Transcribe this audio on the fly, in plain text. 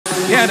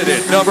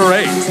Candidate number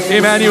 8,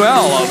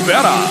 Emmanuelle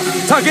Vera,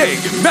 Taguig,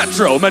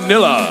 Metro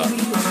Manila.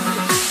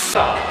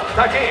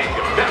 Taguig,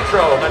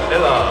 Metro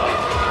Manila.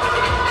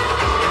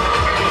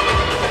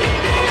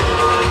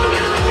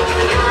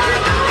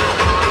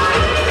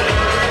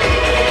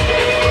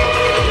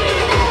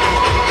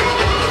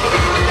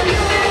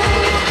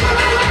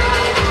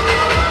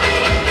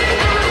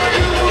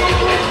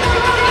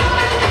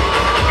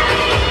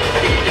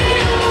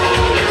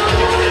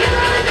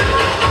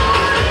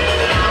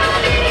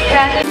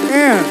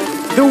 And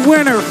the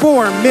winner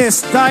for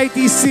Miss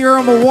Daiti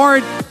Serum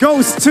Award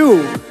goes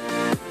to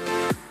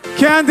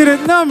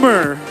candidate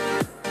number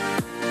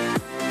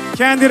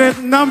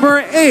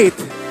 8,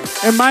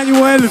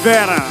 Emmanuelle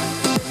Vera.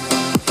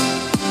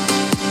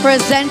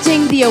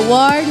 Presenting the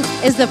award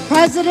is the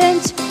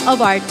President of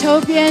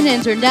Artopian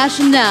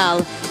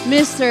International,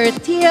 Mr.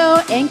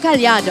 Tio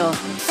Encallado,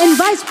 and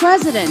Vice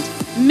President,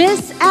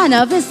 Miss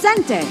Ana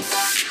Vicente.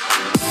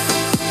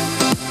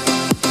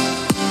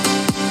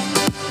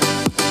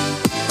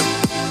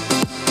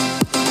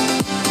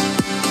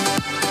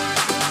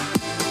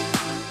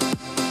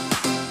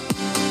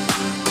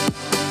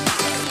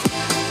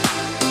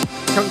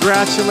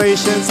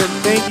 Congratulations and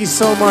thank you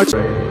so much.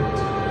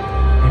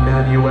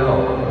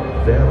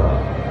 Emmanuelle Vera,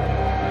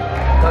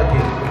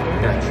 Taguig,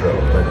 Metro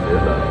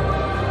Manila.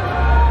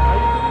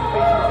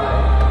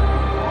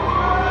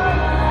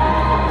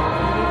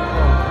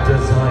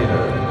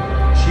 Designer,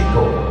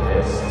 Chico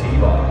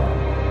Estiva.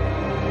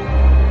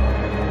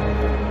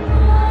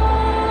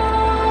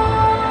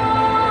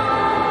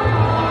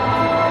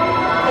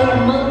 A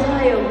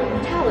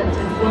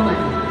multi-talented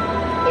woman,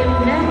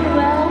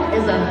 Emmanuelle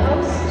is a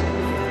host,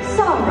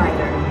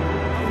 songwriter,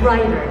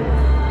 writer,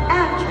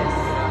 actress,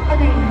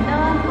 and a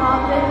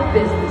non-profit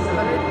business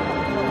owner.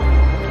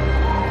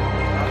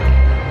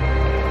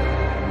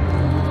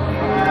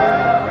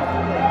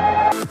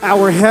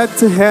 Our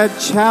head-to-head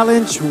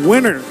challenge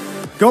winner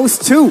goes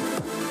to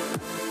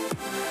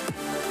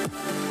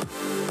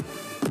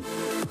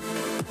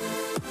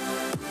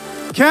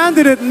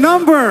candidate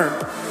number.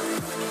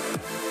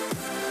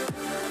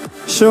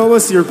 Show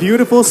us your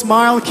beautiful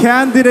smile.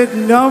 Candidate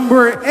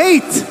number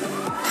 8,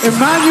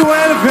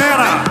 Emmanuelle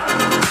Vera.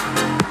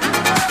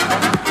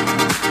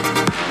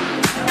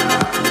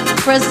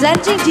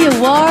 Presenting the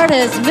award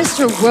is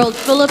Mr. World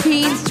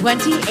Philippines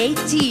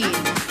 2018,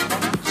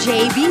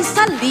 JB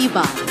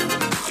Saliba.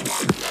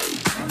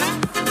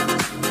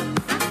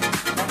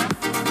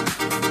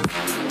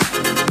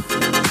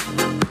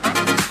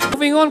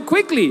 Moving on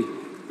quickly,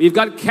 we've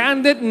got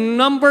candidate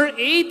number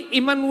 8,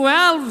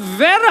 Emmanuelle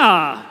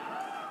Vera.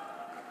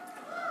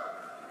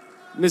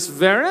 Miss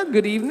Vera,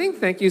 good evening.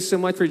 Thank you so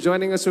much for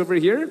joining us over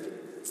here.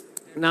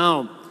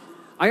 Now,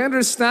 I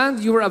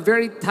understand you are a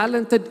very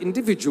talented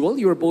individual.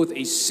 You are both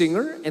a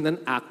singer and an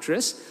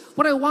actress.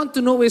 What I want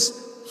to know is,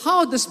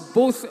 how does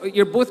both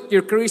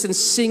your careers in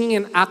singing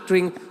and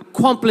acting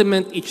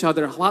complement each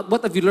other?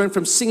 What have you learned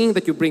from singing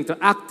that you bring to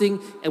acting,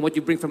 and what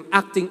you bring from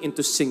acting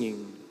into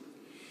singing?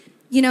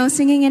 You know,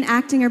 singing and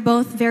acting are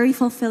both very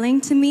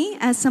fulfilling to me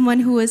as someone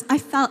who is, I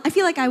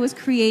feel like I was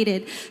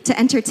created to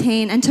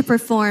entertain and to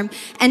perform.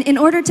 And in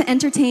order to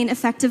entertain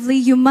effectively,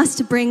 you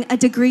must bring a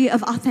degree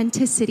of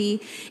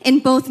authenticity. In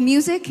both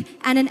music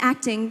and in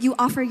acting, you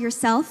offer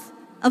yourself,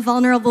 a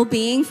vulnerable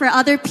being, for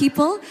other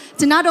people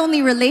to not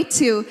only relate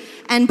to,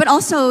 but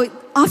also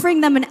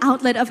offering them an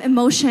outlet of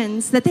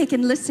emotions that they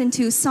can listen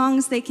to,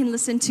 songs they can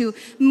listen to,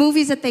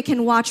 movies that they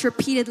can watch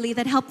repeatedly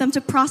that help them to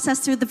process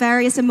through the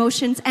various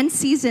emotions and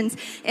seasons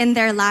in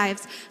their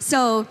lives.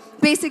 So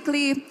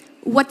basically,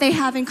 what they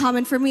have in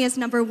common for me is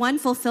number 1,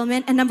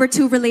 fulfillment, and number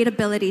 2,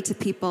 relatability to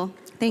people.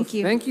 Thank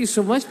you. Thank you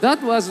so much.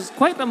 That was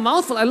quite a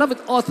mouthful. I love it.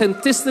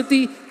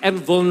 Authenticity and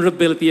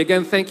vulnerability.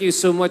 Again, thank you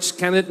so much,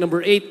 candidate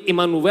number 8,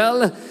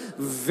 Emmanuelle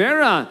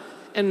Vera.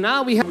 And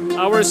now we have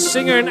our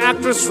singer and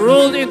actress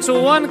rolled into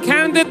one.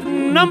 Candidate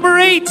number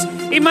 8,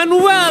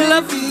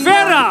 Emmanuelle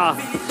Vera.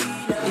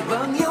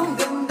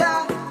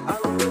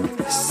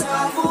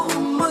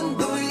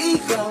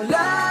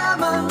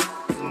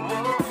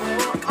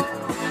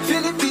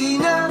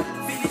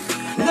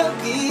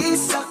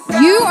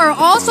 You are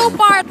also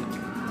part.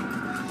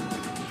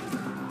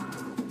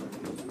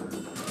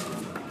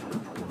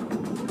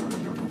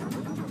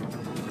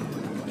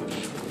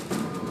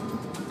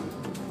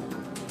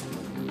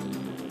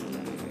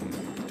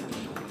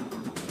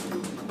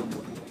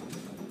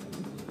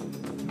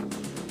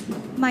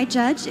 My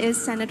judge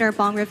is Senator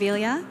Bong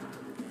Revilla.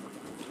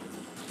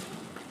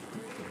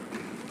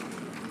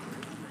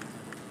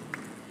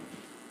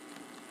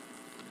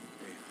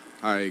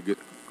 Hi, good.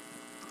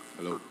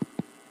 Hello.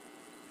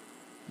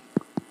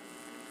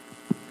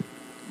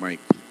 Mike.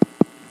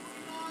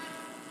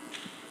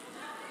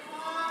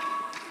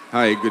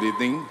 Hi, good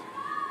evening.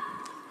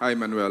 Hi,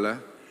 Manuela.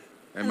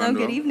 Hello,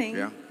 good evening.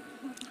 Yeah.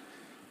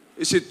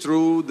 Is it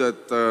true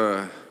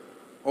that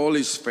all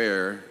is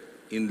fair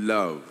in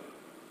love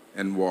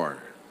and war?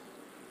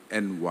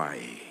 And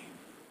why?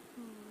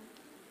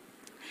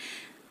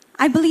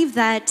 I believe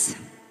that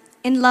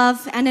in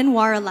love and in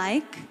war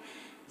alike,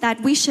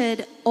 that we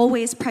should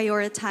always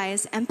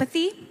prioritize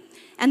empathy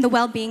and the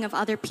well-being of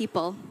other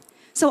people.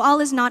 So all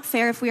is not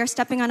fair if we are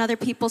stepping on other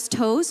people's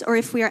toes or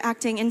if we are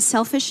acting in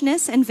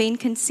selfishness and vain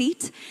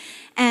conceit.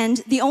 And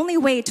the only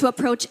way to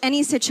approach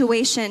any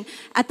situation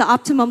at the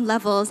optimum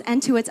levels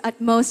and to its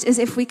utmost is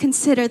if we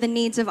consider the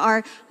needs of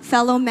our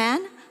fellow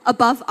man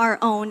above our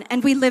own,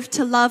 and we live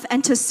to love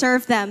and to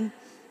serve them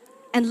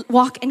and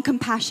walk in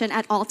compassion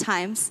at all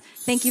times.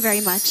 Thank you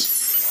very much.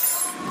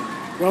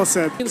 Well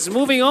said.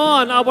 Moving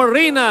on, our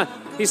Reina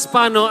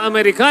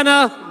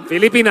Hispanoamericana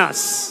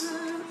Filipinas.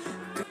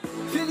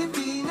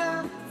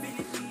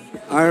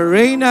 Our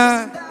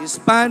Reina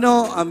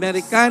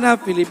Hispanoamericana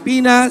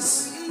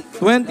Filipinas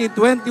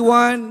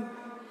 2021,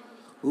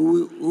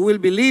 who will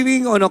be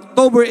leaving on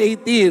October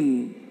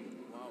 18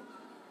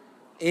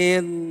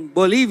 in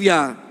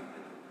Bolivia.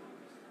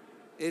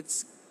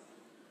 It's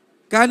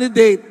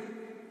candidate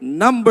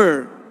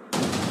number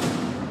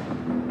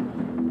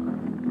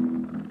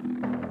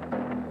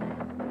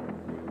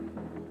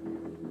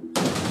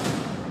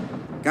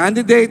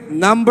Candidate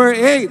number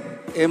 8,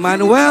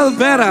 Emmanuelle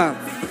Vera.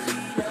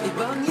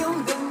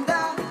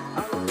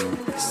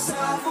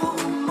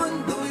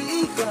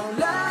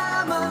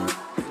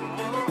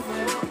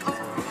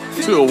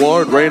 To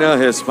award Reina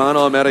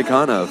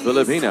Hispanoamericana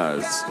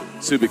Filipinas,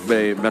 Subic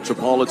Bay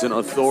Metropolitan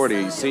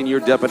Authority Senior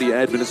Deputy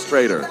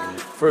Administrator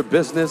for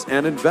Business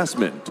and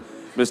Investment,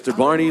 Mr.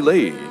 Barney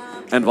Lee,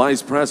 and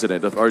Vice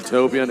President of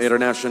Artobian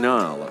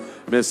International,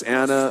 Ms.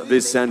 Ana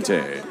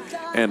Vicente,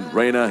 and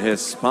Reina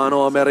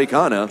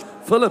Hispanoamericana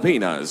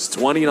Filipinas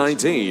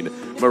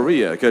 2019,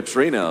 Maria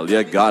Katrina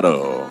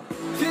Legado.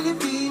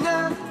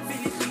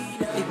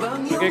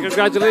 Okay,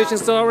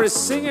 congratulations to our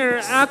singer,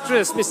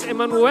 actress, Miss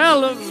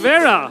Emmanuelle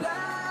Vera,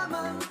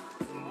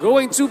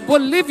 going to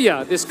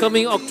Bolivia this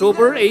coming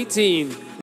October 18.